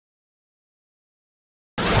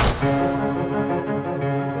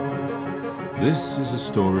This is a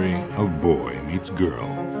story of boy meets girl.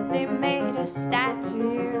 They made a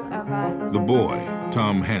statue of us. The boy,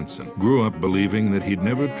 Tom Hansen, grew up believing that he'd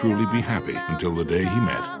never truly be happy until the day he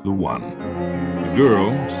met the one. The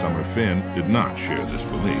girl, Summer Finn, did not share this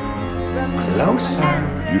belief.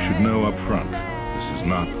 Closer. You should know up front, this is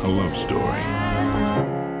not a love story.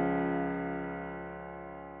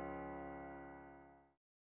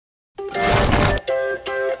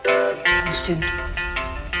 I'm a student.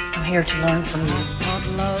 I'm here to learn from you.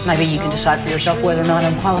 Maybe you can decide for yourself whether or not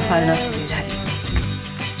I'm qualified enough to do that.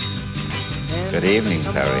 Good evening,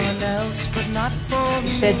 Perry. You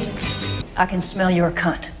said I can smell your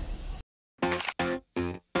cunt.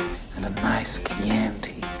 And a nice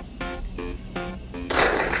Chianti.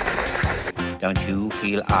 Don't you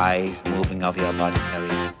feel eyes moving over your body,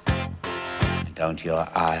 Perry? And don't your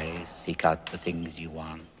eyes seek out the things you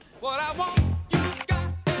want? What I want.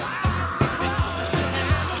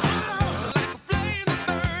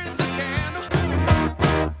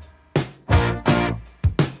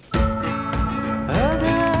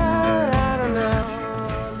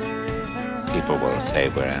 People will say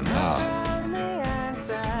we're in love.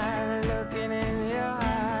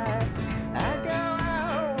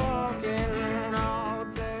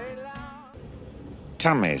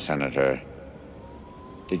 Tell me, Senator,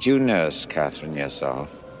 did you nurse Catherine yourself?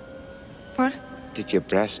 What? Did you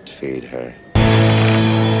breastfeed her?